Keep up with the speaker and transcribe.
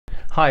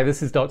Hi,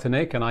 this is Dr.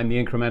 Nick and I'm the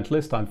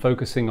Incrementalist. I'm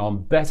focusing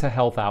on better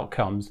health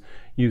outcomes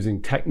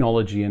using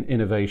technology and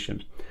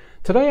innovation.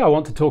 Today I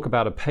want to talk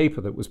about a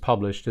paper that was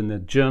published in the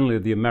Journal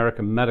of the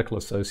American Medical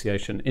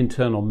Association,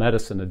 Internal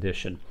Medicine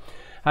edition.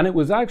 And it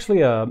was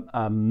actually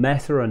a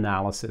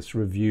meta-analysis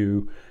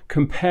review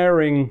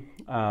comparing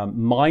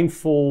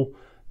mindful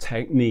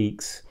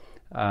techniques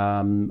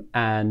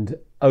and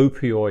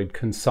opioid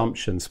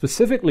consumption,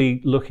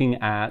 specifically looking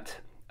at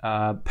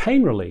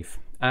pain relief.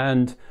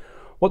 And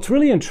what's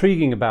really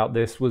intriguing about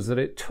this was that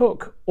it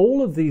took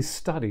all of these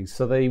studies.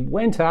 So they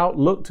went out,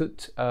 looked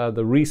at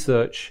the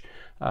research,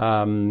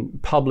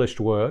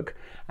 published work,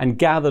 and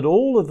gathered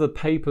all of the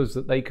papers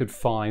that they could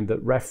find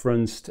that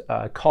referenced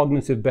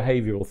cognitive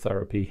behavioral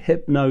therapy,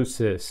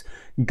 hypnosis,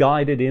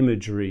 guided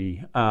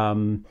imagery,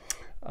 all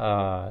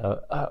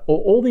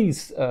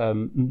these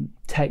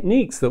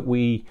techniques that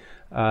we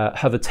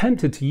have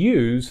attempted to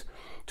use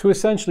to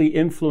essentially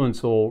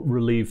influence or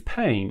relieve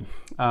pain.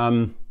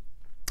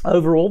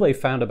 Overall, they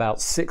found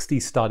about 60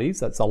 studies.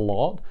 That's a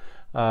lot.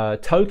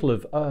 Total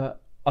of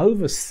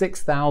over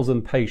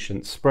 6,000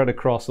 patients spread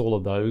across all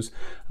of those.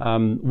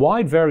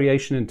 Wide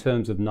variation in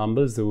terms of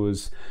numbers. There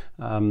was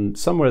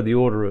somewhere in the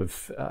order of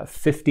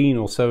 15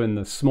 or so in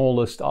the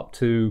smallest, up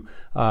to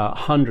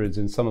hundreds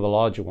in some of the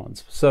larger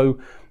ones.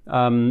 So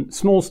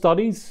small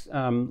studies,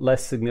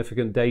 less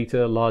significant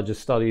data, larger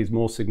studies,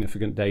 more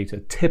significant data,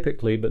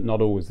 typically, but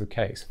not always the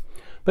case.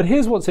 But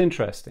here's what's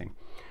interesting.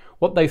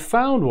 What they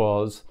found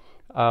was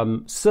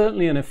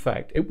certainly an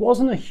effect. It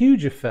wasn't a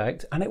huge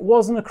effect, and it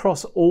wasn't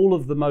across all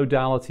of the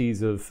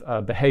modalities of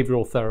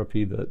behavioral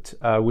therapy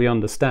that we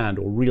understand,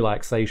 or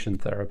relaxation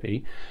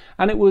therapy.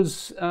 And it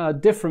was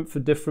different for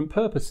different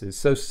purposes.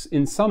 So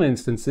in some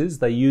instances,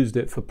 they used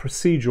it for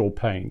procedural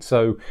pain.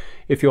 So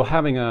if you're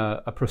having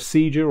a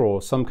procedure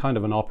or some kind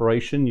of an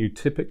operation, you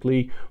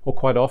typically or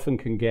quite often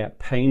can get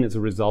pain as a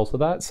result of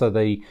that. So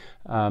they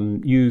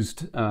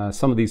used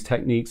some of these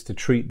techniques to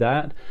treat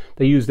that.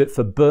 They used it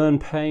for burn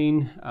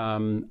pain,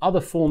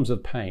 other forms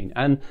of pain.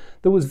 And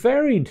there was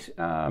varied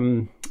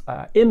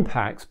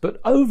impacts, but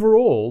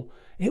overall,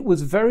 it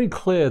was very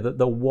clear that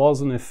there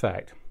was an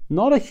effect.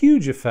 Not a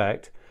huge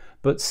effect,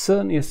 but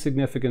certainly a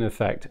significant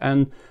effect.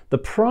 And the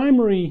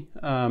primary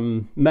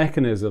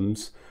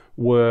mechanisms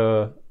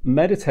were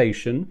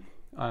meditation,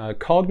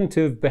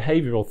 cognitive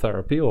behavioral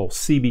therapy, or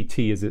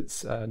CBT as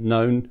it's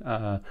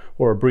known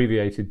or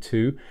abbreviated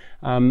to,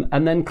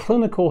 and then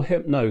clinical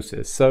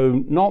hypnosis.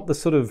 So not the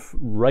sort of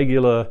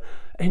regular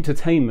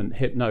entertainment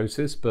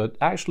hypnosis, but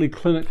actually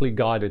clinically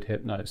guided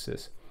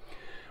hypnosis.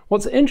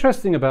 What's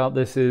interesting about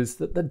this is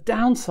that the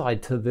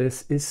downside to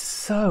this is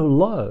so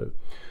low.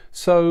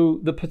 So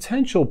the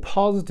potential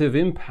positive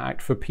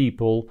impact for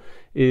people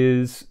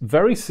is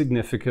very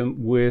significant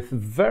with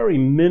very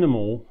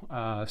minimal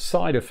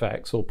side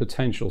effects or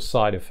potential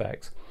side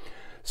effects.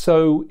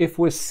 So if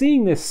we're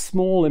seeing this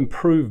small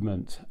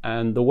improvement,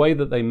 and the way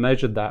that they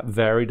measured that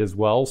varied as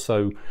well,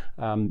 so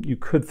you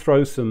could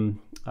throw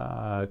some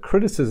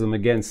criticism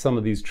against some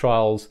of these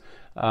trials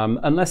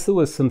unless there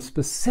was some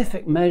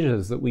specific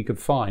measures that we could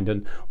find.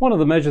 And one of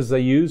the measures they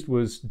used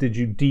was, did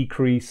you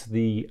decrease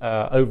the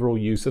overall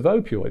use of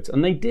opioids?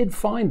 And they did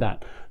find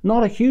that.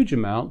 Not a huge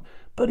amount,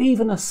 but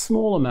even a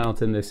small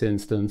amount in this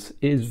instance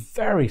is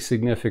very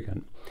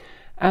significant.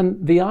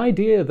 And the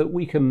idea that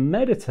we can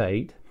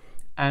meditate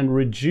and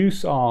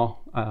reduce our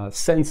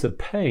sense of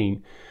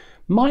pain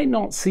might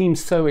not seem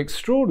so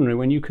extraordinary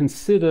when you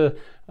consider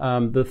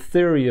the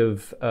theory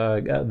of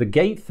the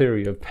gate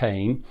theory of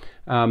pain,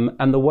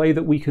 and the way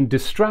that we can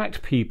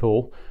distract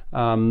people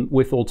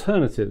with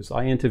alternatives.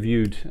 I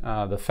interviewed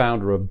the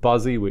founder of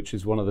Buzzy, which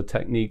is one of the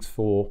techniques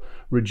for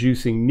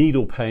reducing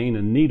needle pain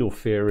and needle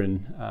fear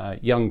in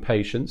young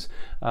patients.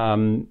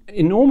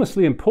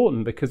 Enormously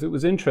important, because it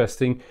was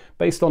interesting.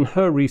 Based on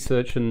her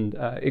research and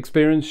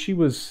experience, she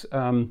was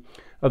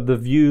of the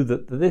view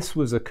that this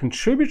was a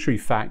contributory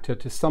factor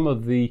to some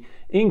of the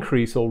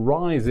increase or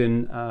rise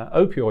in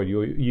opioid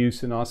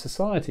use in our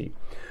society.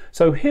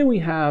 So here we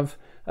have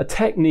a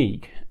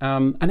technique,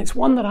 and it's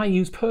one that I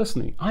use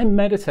personally. I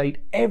meditate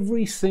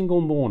every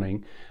single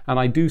morning, and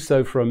I do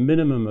so for a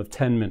minimum of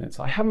 10 minutes.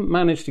 I haven't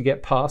managed to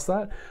get past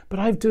that, but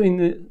I've been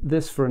doing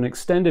this for an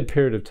extended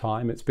period of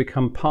time. It's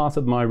become part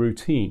of my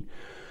routine.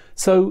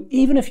 So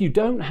even if you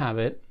don't have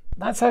it,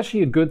 that's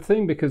actually a good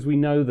thing, because we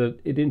know that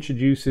it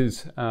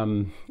introduces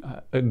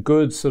a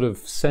good sort of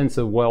sense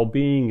of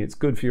well-being. It's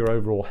good for your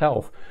overall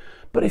health.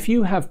 But if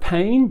you have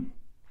pain,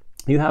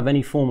 you have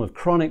any form of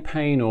chronic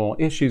pain or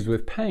issues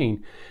with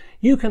pain,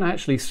 you can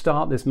actually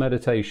start this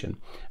meditation.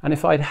 And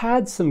if I'd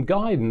had some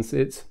guidance,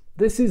 it's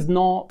this is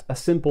not a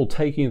simple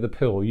taking of the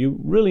pill. You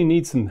really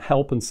need some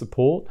help and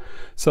support.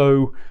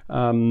 So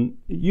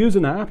use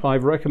an app.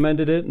 I've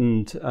recommended it,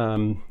 and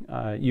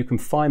you can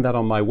find that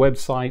on my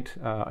website.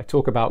 I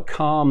talk about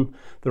Calm.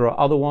 There are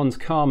other ones.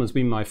 Calm has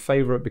been my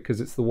favorite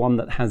because it's the one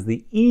that has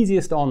the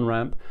easiest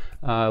on-ramp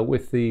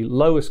with the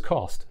lowest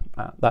cost.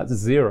 That's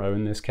zero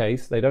in this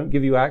case. They don't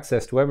give you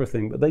access to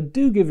everything, but they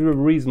do give you a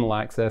reasonable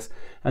access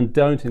and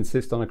don't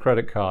insist on a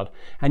credit card.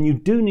 And you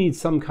do need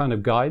some kind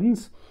of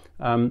guidance.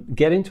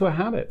 Get into a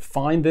habit.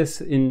 Find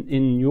this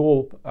in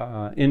your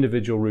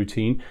individual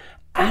routine.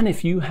 And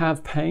if you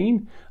have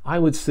pain, I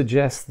would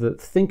suggest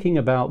that thinking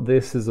about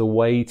this as a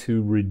way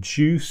to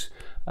reduce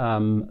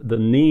the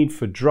need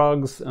for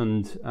drugs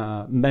and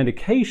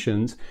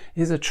medications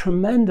is a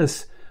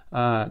tremendous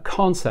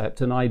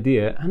concept and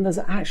idea, and there's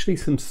actually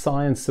some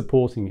science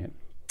supporting it.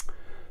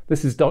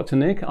 This is Dr.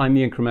 Nick. I'm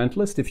the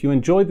Incrementalist. If you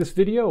enjoyed this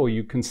video or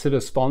you consider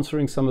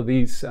sponsoring some of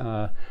these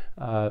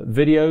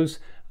videos,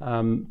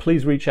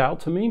 please reach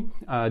out to me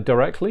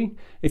directly.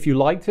 If you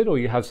liked it or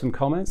you have some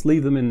comments,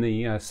 leave them in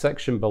the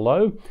section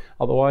below.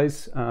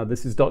 Otherwise,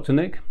 this is Dr.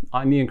 Nick.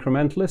 I'm the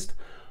Incrementalist,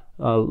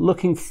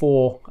 looking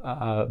for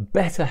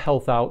better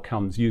health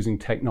outcomes using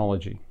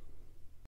technology.